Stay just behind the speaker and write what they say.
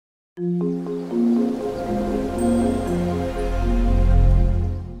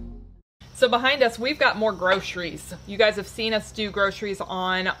behind us, we've got more groceries. You guys have seen us do groceries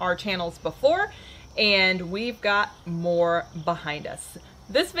on our channels before, and we've got more behind us.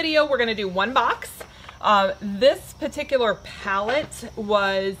 This video, we're gonna do one box. This particular pallet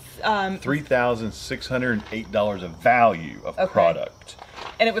was $3,608 of value of product.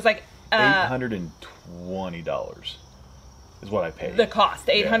 And it was like $820 is what I paid. The cost,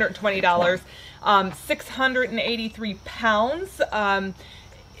 $820. 683 pounds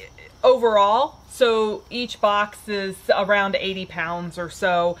overall. So each box is around 80 pounds or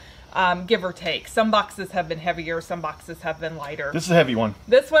so, give or take. Some boxes have been heavier, some boxes have been lighter. This is a heavy one.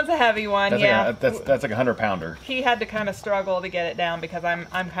 This one's a heavy one, yeah. That's like a 100-pounder. He had to kind of struggle to get it down because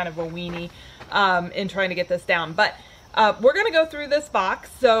I'm kind of a weenie in trying to get this down. But we're gonna go through this box.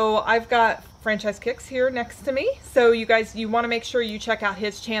 So I've got Franchise Kicks here next to me. So you guys, you want to make sure you check out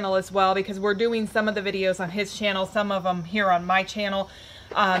his channel as well, because we're doing some of the videos on his channel, some of them here on my channel.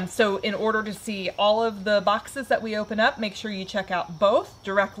 So in order to see all of the boxes that we open up, make sure you check out both.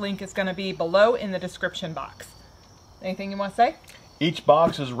 Direct link is going to be below in the description box. Anything you want to say? Each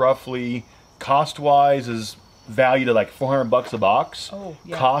box is roughly, cost-wise, is valued at like 400 bucks a box. Oh,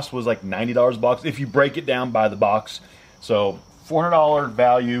 yeah. Cost was like $90 a box if you break it down by the box. So $400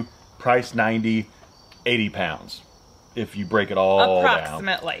 value, price 90, 80 pounds if you break it all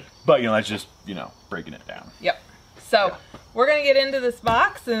approximately down. But you know, that's just, you know, breaking it down. Yep. So we're gonna get into this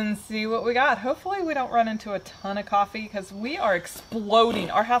box and see what we got. Hopefully we don't run into a ton of coffee, because we are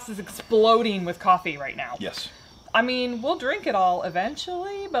exploding. Our house is exploding with coffee right now. Yes. I mean, we'll drink it all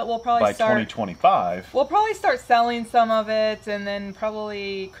eventually, but we'll probably by 2025. We'll probably start selling some of it, and then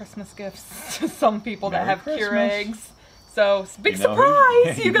probably Christmas gifts to some people that have Keurigs. So, big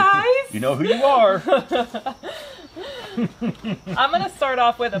surprise, you guys! You know who you are. I'm going to start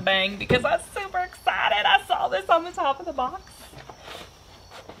off with a bang because I'm super excited. I saw this on the top of the box.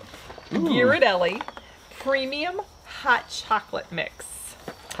 Ghirardelli Premium Hot Chocolate Mix.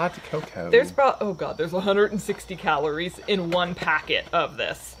 Hot cocoa. There's probably, oh god, there's 160 calories in one packet of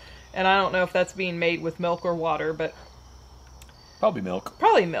this. And I don't know if that's being made with milk or water, but... Probably milk.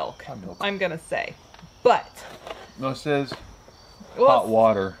 Probably milk, I'm going to say. But... No, it says hot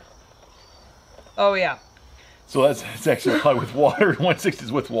water. Oh, yeah. So it's actually probably with water. 160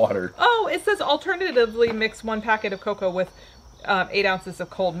 is with water. Oh, it says alternatively mix 1 packet of cocoa with 8 ounces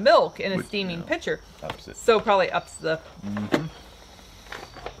of cold milk in a steaming pitcher. Ups it. So probably ups the...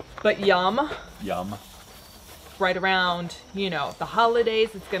 But yum. Yum. Right around, you know, the holidays.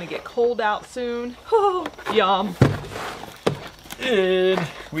 It's going to get cold out soon. Oh, yum. And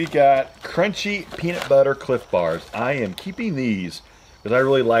we got crunchy peanut butter Cliff Bars. I am keeping these because I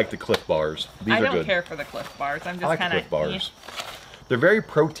really like the Cliff Bars. These are good. I don't care for the Cliff Bars. I'm just kind of... Cliff Bars. They're very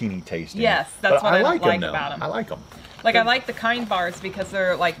proteiny tasting. Yes, that's what I like about them. I like them. Like, I like the Kind bars because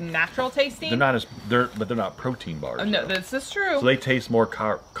they're like natural tasting. They're not but they're not protein bars. Oh, no, this is true. So they taste more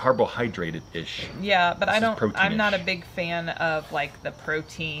carbohydrated-ish. Yeah, but I'm not a big fan of like the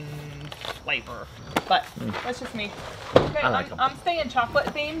protein flavor. But that's just me. Okay, I'm staying chocolate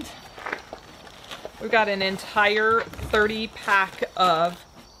themed. We've got an entire 30-pack of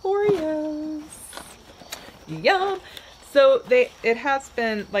Oreos. Yum. So it has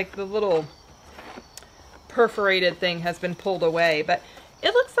been like the little perforated thing has been pulled away, but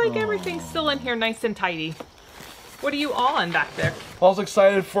it looks like everything's still in here nice and tidy. What are you on back there? I was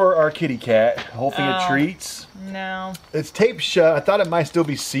excited for our kitty cat. Whole thing of treats. No. It's taped shut. I thought it might still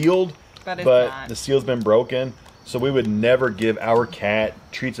be sealed, but the seal's been broken. So we would never give our cat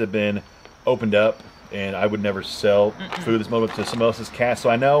treats that have been opened up, and I would never sell food that's opened up to someone else's cat. So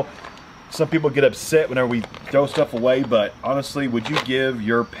I know some people get upset whenever we throw stuff away, but honestly, would you give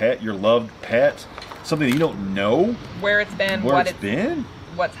your pet, your loved pet, something that you don't know where it's been,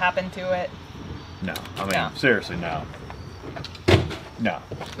 what's happened to it? No, I mean, seriously, no. No.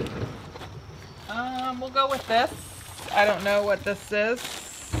 We'll go with this. I don't know what this is.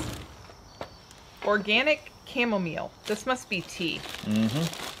 Organic chamomile. This must be tea.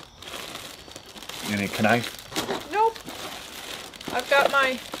 Any knife? Nope. I've got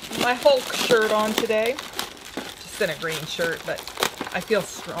my Hulk shirt on today. Just in a green shirt, but I feel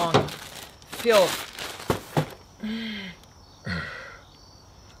strong.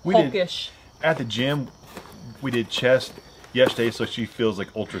 Hulkish. At the gym, we did chest yesterday, so she feels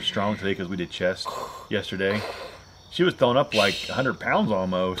like ultra strong today because we did chest yesterday. She was throwing up like 100 pounds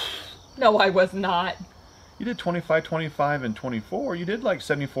almost. No, I was not. You did 25, 25, and 24. You did like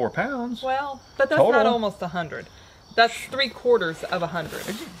 74 pounds. Well, but that's not almost 100. That's 3/4 of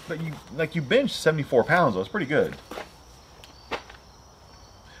 100. But you benched 74 pounds, though. It's pretty good.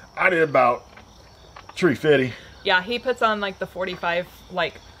 I did about 350. Yeah, he puts on like the 45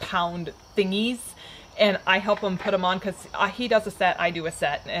 like pound thingies, and I help him put them on because he does a set, I do a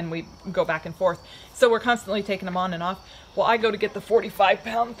set, and we go back and forth. So we're constantly taking them on and off. Well, I go to get the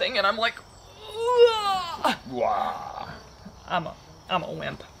 45-pound thing, and I'm like, wow. I'm a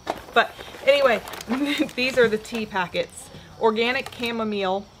wimp. But anyway, these are the tea packets. Organic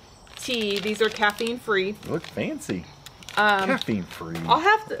chamomile tea. These are caffeine free. They look fancy. Caffeine free. I'll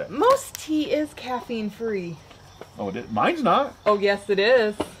have to. Most tea is caffeine free. Oh, mine's not. Oh, yes, it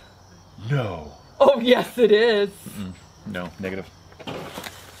is. No. Oh, yes, it is. No, negative.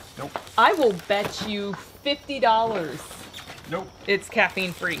 Nope. I will bet you $50. Nope. It's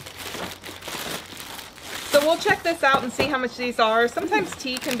caffeine free. So we'll check this out and see how much these are. Sometimes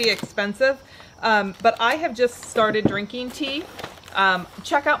tea can be expensive, but I have just started drinking tea.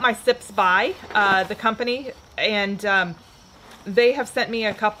 Check out my Sips By, the company, and they have sent me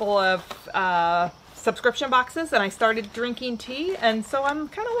a couple of subscription boxes, and I started drinking tea, and so I'm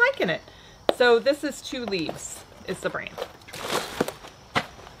kind of liking it. So this is 2 Leaves, is the brand.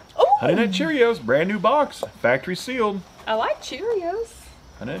 Oh! Honey Nut Cheerios, brand new box, factory sealed. I like Cheerios.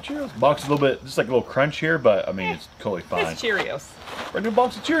 Honey Nut Cheerios. Box is a little bit, just like a little crunch here, but I mean, it's totally fine. It's Cheerios. Brand new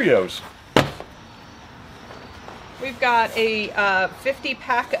box of Cheerios. We've got a 50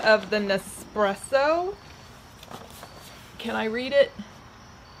 pack of the Nespresso. Can I read it?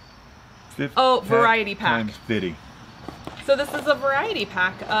 Oh, variety pack. Times 50. So this is a variety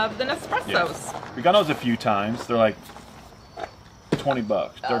pack of the Nespressos. Yes. We got those a few times. They're like $20,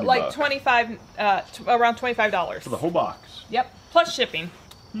 $30. Like 25, around $25. For the whole box. Yep, plus shipping.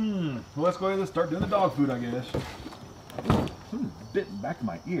 Well, let's go ahead and start doing the dog food, I guess. Something bit back in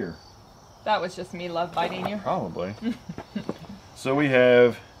my ear. That was just me love biting you. Probably. So we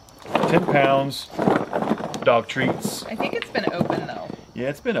have 10 pounds dog treats. I think it's been open though. Yeah,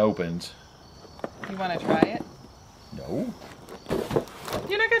 it's been opened. You want to try it? No.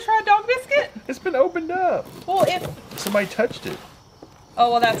 You're not going to try a dog biscuit? It's been opened up. Well, if... Somebody touched it.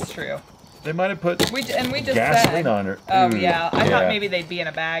 Oh, well, that's true. They might have put we just gasoline said, on it. Oh, yeah. I thought maybe they'd be in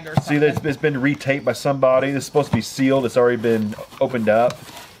a bag or something. See, it's been retaped by somebody. This is supposed to be sealed. It's already been opened up.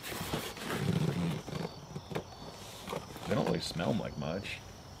 They don't really smell like much.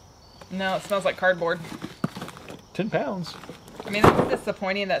 No, it smells like cardboard. 10 pounds. I mean, it's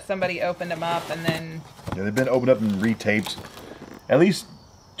disappointing that somebody opened them up and then... Yeah, they've been opened up and retaped at least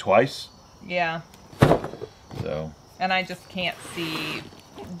twice. Yeah. So. And I just can't see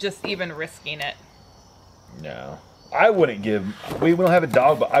just even risking it. No. I wouldn't give... We don't have a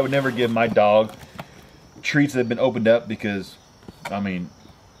dog, but I would never give my dog treats that have been opened up because, I mean,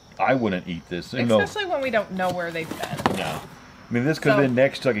 I wouldn't eat this. Especially when we don't know where they've been. No. I mean, this could have been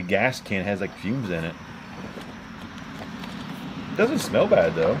next to like a gas can. It has like fumes in it. Doesn't smell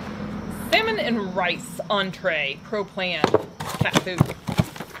bad though. Salmon and rice entree, pro plan, cat food.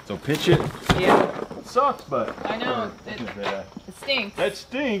 So pitch it. Yeah. It sucks, but I know it stinks. That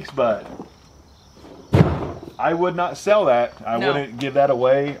stinks, but I would not sell that. I wouldn't give that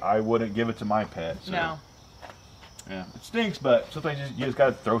away. I wouldn't give it to my pet. So. No. Yeah, it stinks, but sometimes you just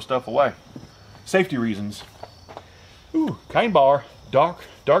gotta throw stuff away. Safety reasons. Ooh, Kind Bar, dark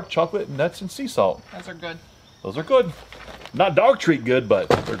chocolate, nuts, and sea salt. Those are good. Those are good. Not dog treat good, but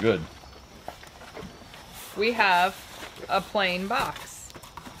they're good. We have a plain box.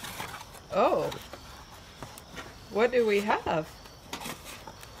 Oh. What do we have?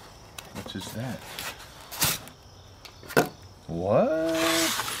 What is that? What?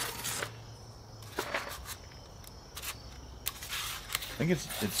 I think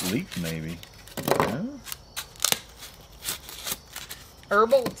it's leaked maybe. Huh?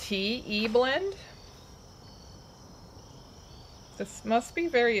 Herbal tea e-blend. This must be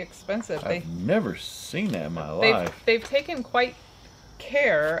very expensive. I've never seen that in my life. They've taken quite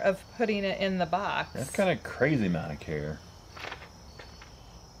care of putting it in the box. That's kind of crazy amount of care.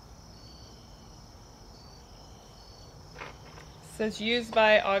 It says used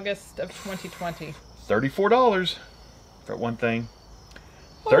by August of 2020. $34 for one thing.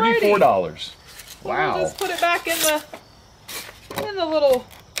 Alrighty. $34. Well, Wow. we'll just put it back in the little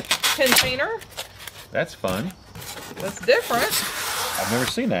container. That's fun. That's different. I've never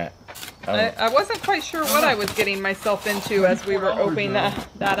seen that. I wasn't quite sure what I was getting myself into as we were opening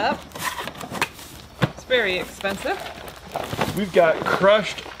that up. It's very expensive. We've got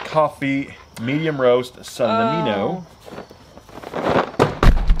crushed coffee, medium roast, San Domino.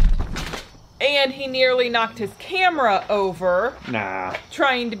 And he nearly knocked his camera over. Nah.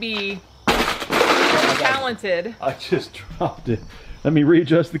 Trying to be talented. I just dropped it. Let me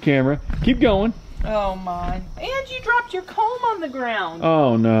readjust the camera. Keep going. Oh my. And you dropped your comb on the ground.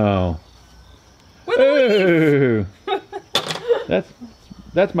 Oh no. With a Whoa!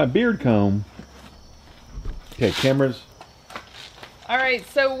 That's my beard comb. Okay, cameras. All right,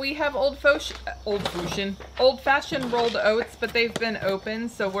 so we have old-fashioned rolled oats, but they've been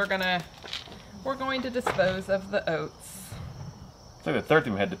opened, so we're going to dispose of the oats. It's like the third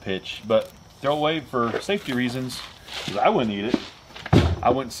thing we had to pitch, but throw away for safety reasons, because I wouldn't eat it. I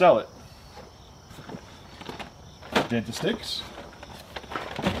wouldn't sell it. Dentist sticks.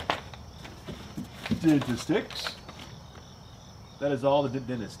 Dentist sticks. That is all the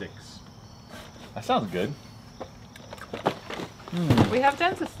dentist sticks. That sounds good. We have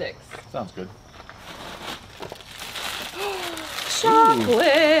dentist sticks. Sounds good.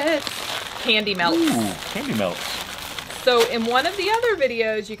 Chocolate! Candy melts. Ooh, candy melts. So in one of the other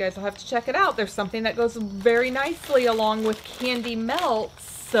videos, you guys will have to check it out. There's something that goes very nicely along with candy melts.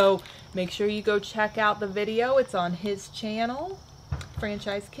 So make sure you go check out the video. It's on his channel,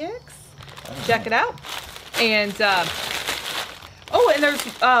 Franchise Kicks. Check it out. And, oh, and there's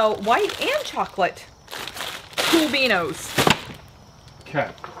white and chocolate Cool Beanos. Okay.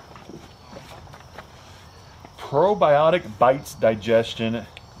 Probiotic Bites Digestion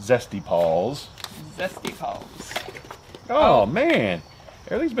Zesty Paws. Zesty Paws. Oh man,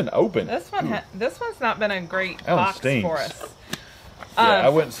 everything's been open. This one's not been a great That one box stinks. for us. Yeah, I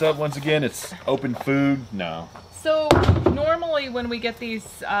wouldn't sub once again. It's open food. No. So normally when we get these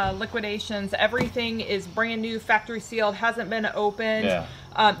liquidations, everything is brand new, factory sealed, hasn't been opened. Yeah.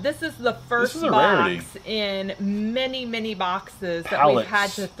 This is the first box rarity. in many, many boxes that Pallets. we've had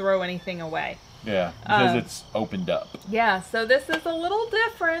to throw anything away. Yeah, because it's opened up. Yeah, so this is a little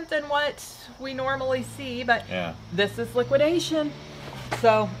different than what we normally see, but Yeah. this is liquidation.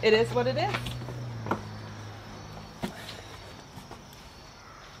 So it is what it is.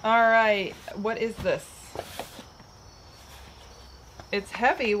 All right, what is this? It's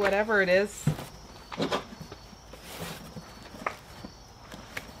heavy, whatever it is.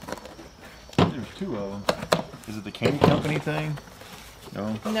 There's two of them. Is it the candy company thing?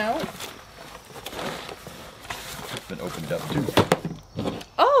 No. No. It's been opened up too.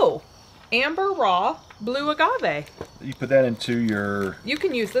 Oh, amber raw blue agave. You put that into your. You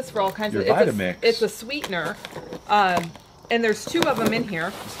can use this for all kinds Your of. Vitamix. It's a sweetener, and there's two of them in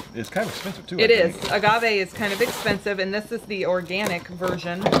here. It's kind of expensive too. It is. Agave is kind of expensive, and this is the organic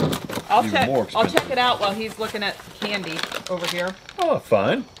version. I'll Even more I'll expensive. check it out while he's looking at candy over here. Oh,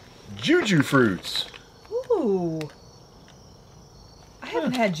 fun. Juju fruits. Ooh. I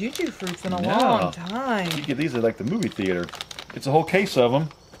haven't had juju fruits in a No. long time. You get these at like the movie theater. It's a whole case of them.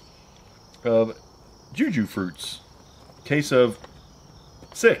 Of juju fruits. Case of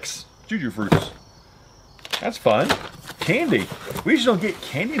 6 juju fruits. That's fun. Candy. We usually don't get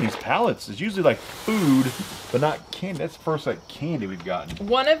candy in these pallets. It's usually like food, but not candy. That's the first like candy we've gotten.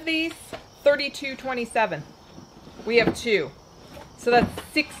 One of these, $32.27. We have two, so that's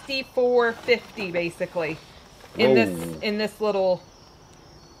 $64.50 basically in this little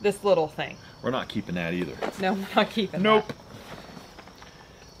thing. We're not keeping that either. No, we're not keeping Nope. that.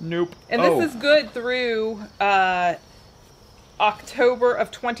 Nope. And this is good through October of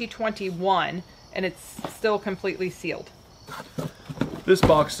 2021, and it's still completely sealed. This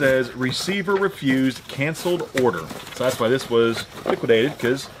box says receiver refused canceled order. So that's why this was liquidated,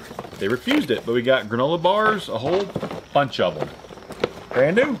 because they refused it. But we got granola bars, a whole bunch of them.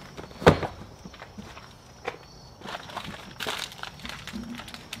 Brand new.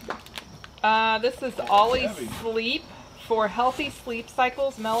 This is Ollie Sleep for healthy sleep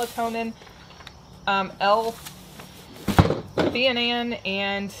cycles, melatonin, L-theanine,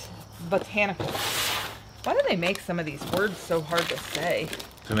 and botanicals. Why do they make some of these words so hard to say?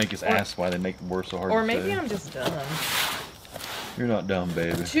 To make us ask why they make the word so hard Or to maybe say. I'm just dumb. You're not dumb,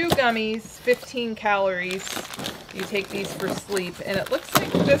 baby. 2 gummies, 15 calories. You take these for sleep, and it looks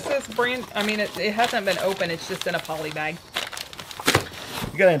like this is brand. I mean, it hasn't been open. It's just in a poly bag.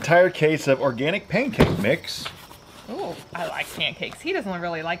 We got an entire case of organic pancake mix. Oh, I like pancakes. He doesn't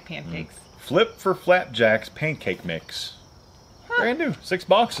really like pancakes. Flip for Flapjacks pancake mix. Huh. Brand new, 6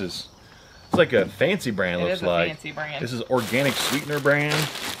 boxes. It's like a fancy brand. It Looks is a like fancy brand. This is organic sweetener brand.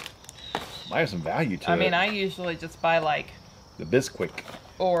 Might have some value to it. I mean, I usually just buy like the Bisquick.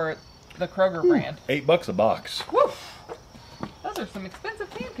 or the Kroger brand. $8 a box. Woo! Those are some expensive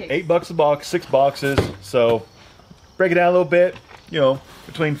pancakes. $8 a box, 6 boxes. So break it down a little bit. You know,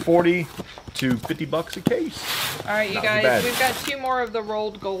 between 40 to 50 bucks a case. All right, you Not too guys, bad. we've got 2 more of the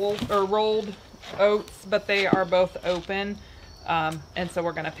rolled rolled oats, but they are both open, and so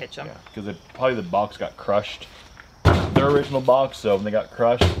we're gonna pitch them. Yeah, because probably the box got crushed. Their original box, so when they got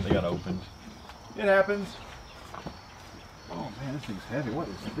crushed, they got opened. It happens. Oh man, this thing's heavy. What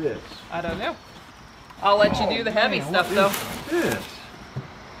is this? I don't know. I'll let you do the heavy stuff, though. This?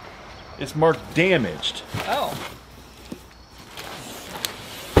 It's marked damaged. Oh.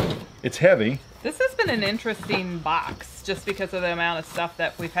 It's heavy. This has been an interesting box, just because of the amount of stuff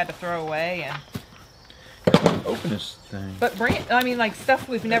that we've had to throw away. And open this thing. But I mean, like stuff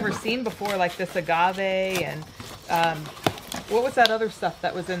we've never seen before, like this agave and what was that other stuff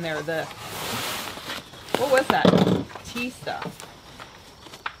that was in there? What was that? Tea stuff.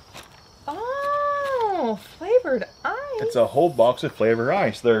 Oh, flavored ice. It's a whole box of flavored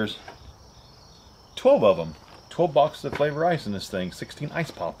ice. There's 12 of them. 12 boxes of flavored ice in this thing. 16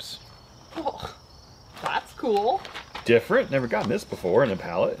 ice pops. Oh, that's cool. Different. Never gotten this before in a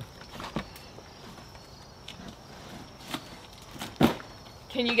pallet.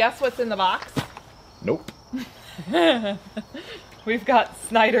 Can you guess what's in the box? Nope. We've got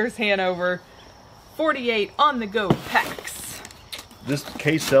Snyder's Hanover 48 on-the-go packs. This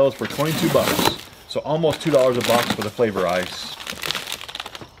case sells for 22 bucks. So almost $2 a box for the flavor ice.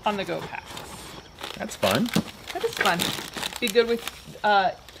 On-the-go packs. That's fun. That is fun. Be good with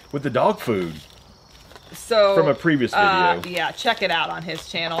the dog food. So from a previous video. Yeah, check it out on his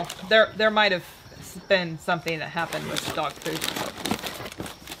channel. There might have been something that happened with dog food.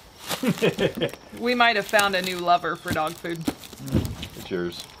 We might have found a new lover for dog food. It's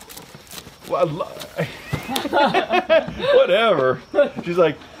yours. Well, whatever. She's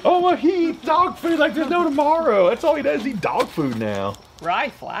like, oh, well, he eats dog food like there's no tomorrow. That's all he does, eat dog food now. Rye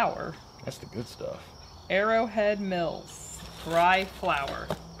flour. That's the good stuff. Arrowhead Mills. Rye flour.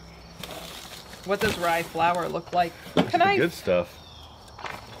 What does rye flour look like? That's the good stuff.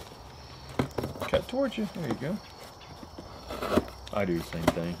 Cut towards you. There you go. I do the same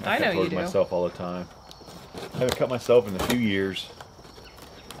thing. I know you do. Myself all the time. I haven't cut myself in a few years.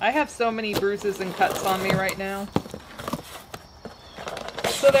 I have so many bruises and cuts on me right now.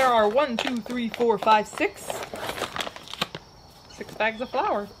 So there are 1, 2, 3, 4, 5, 6. 6 bags of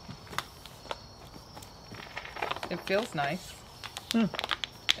flour. It feels nice.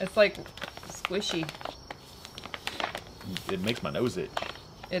 It's like squishy. It makes my nose itch.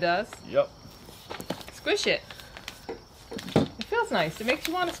 It does? Yep. Squish it. It feels nice. It makes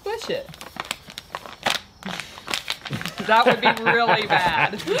you want to squish it. That would be really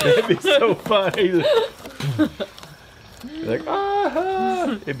bad. That'd be so funny. Like,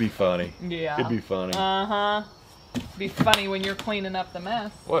 it'd be funny. Yeah. It'd be funny. Uh-huh. It'd be funny when you're cleaning up the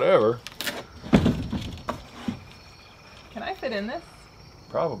mess. Whatever. Can I fit in this?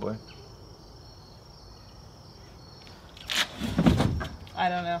 Probably. I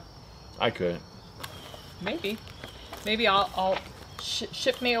don't know. I couldn't. Maybe. Maybe I'll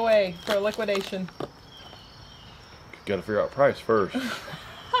ship me away for liquidation. Gotta figure out price first. I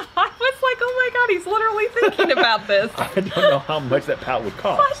was like, oh my god, he's literally thinking about this. I don't know how much that pallet would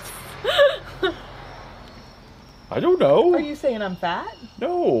cost. What? I don't know. Are you saying I'm fat?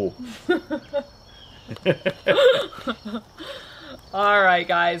 No. Alright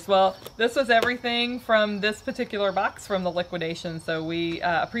guys, well this was everything from this particular box from the liquidation, so we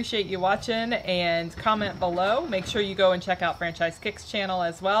appreciate you watching, and comment below. Make sure you go and check out Franchise Kicks channel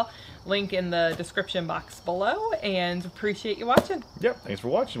as well. Link in the description box below, and appreciate you watching. Yep, thanks for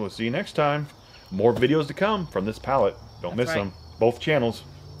watching. We'll see you next time. More videos to come from this pallet. Don't miss them. Both channels.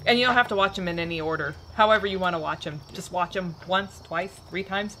 And you don't have to watch them in any order. However you want to watch them. Just watch them once, twice, 3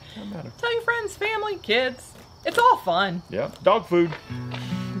 times. Doesn't matter. Tell your friends, family, kids. It's all fun. Yeah, dog food.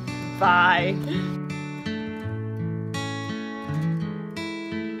 Bye.